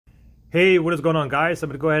Hey, what is going on, guys? I'm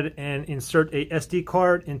going to go ahead and insert a SD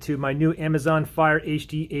card into my new Amazon Fire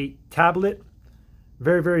HD8 tablet.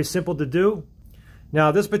 Very, very simple to do.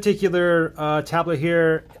 Now, this particular tablet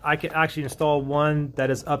here, I can actually install one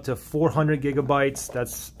that is up to 400 gigabytes.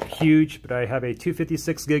 That's huge, but I have a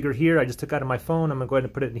 256 gigger here. I just took out of my phone. I'm going to go ahead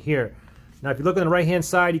and put it in here. Now, if you look on the right-hand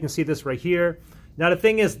side, you can see this right here. Now, the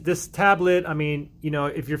thing is, this tablet, I mean, you know,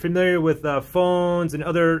 if you're familiar with phones and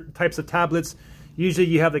other types of tablets, usually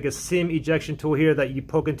you have like a SIM ejection tool here that you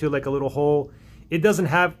poke into like a little hole. It doesn't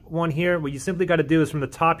have one here. What you simply got to do is from the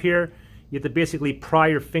top here, you have to basically pry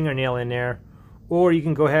your fingernail in there. Or you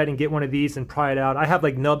can go ahead and get one of these and pry it out. I have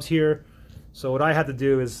like nubs here. So what I have to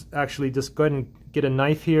do is actually just go ahead and get a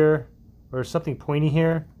knife here or something pointy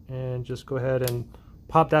here. And just go ahead and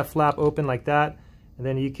pop that flap open like that. And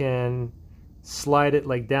then you can slide it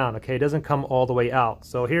like down. Okay, it doesn't come all the way out.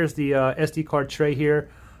 So here's the SD card tray here.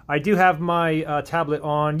 I do have my tablet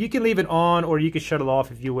on. You can leave it on or you can shut it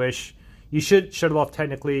off if you wish. You should shut it off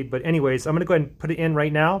technically, but anyways, I'm going to go ahead and put it in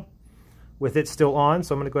right now with it still on.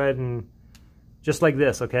 So I'm going to go ahead and just like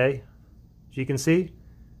this, okay? As you can see.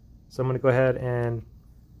 So I'm going to go ahead and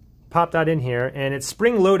pop that in here. And it's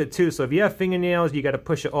spring loaded too, so if you have fingernails, you got to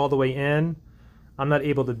push it all the way in. I'm not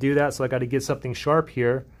able to do that, so I got to get something sharp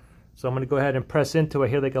here. So I'm going to go ahead and press into it. I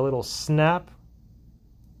hear like a little snap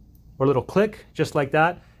or a little click, just like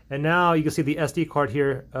that. And now you can see the SD card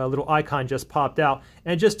here, a little icon just popped out.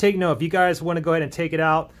 And just take note, if you guys want to go ahead and take it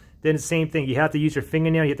out, then it's the same thing. You have to use your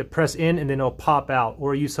fingernail, you have to press in and then it'll pop out.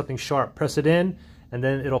 Or use something sharp, press it in and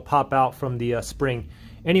then it'll pop out from the spring.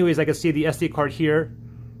 Anyways, I can see the SD card here,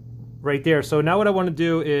 right there. So now what I want to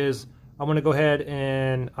do is, I want to go ahead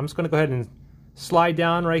and, I'm just going to go ahead and slide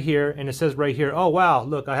down right here. And it says right here, oh wow,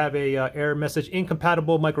 look, I have a error message,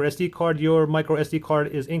 incompatible micro SD card. Your micro SD card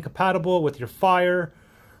is incompatible with your Fire.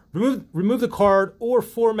 Remove the card or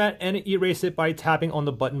format and erase it by tapping on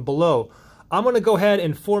the button below. I'm going to go ahead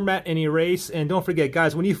and format and erase. And don't forget,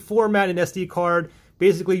 guys, when you format an SD card,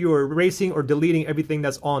 basically you're erasing or deleting everything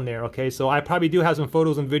that's on there, okay? So I probably do have some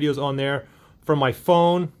photos and videos on there from my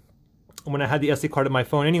phone when I had the SD card in my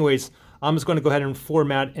phone. Anyways, I'm just going to go ahead and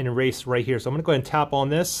format and erase right here. So I'm going to go ahead and tap on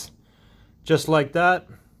this, just like that.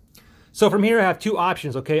 So from here I have two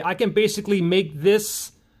options, okay? I can basically make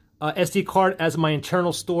this SD card as my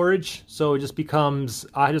internal storage, so it just becomes,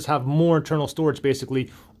 I just have more internal storage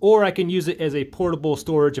basically, or I can use it as a portable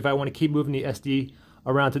storage if I want to keep moving the SD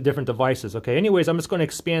around to different devices. Okay, anyways, I'm just going to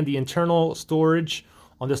expand the internal storage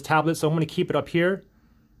on this tablet, so I'm going to keep it up here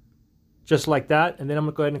just like that, and then I'm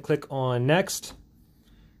going to go ahead and click on next,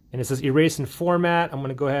 and it says erase and format. I'm going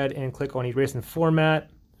to go ahead and click on erase and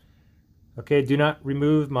format. Okay, do not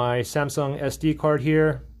remove my Samsung SD card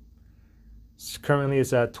here. Currently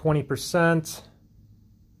it's at 20%,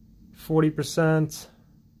 40%.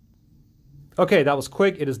 Okay, that was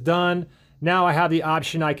quick. It is done. Now I have the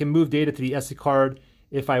option, I can move data to the SD card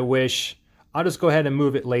if I wish. I'll just go ahead and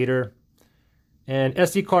move it later. And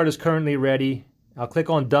SD card is currently ready. I'll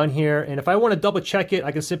click on done here. And if I want to double check it,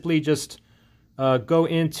 I can simply just go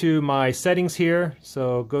into my settings here.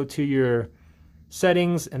 So go to your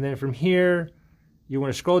settings, and then from here, you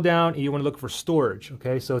want to scroll down and you want to look for storage.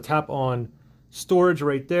 Okay, so tap on storage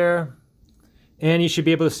right there, and you should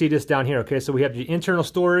be able to see this down here. Okay, so we have the internal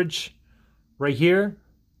storage right here,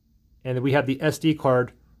 and then we have the SD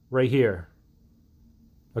card right here.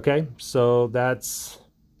 Okay, so that's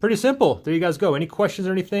pretty simple. There you guys go. Any questions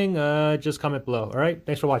or anything, just comment below. All right,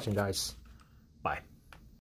 thanks for watching, guys.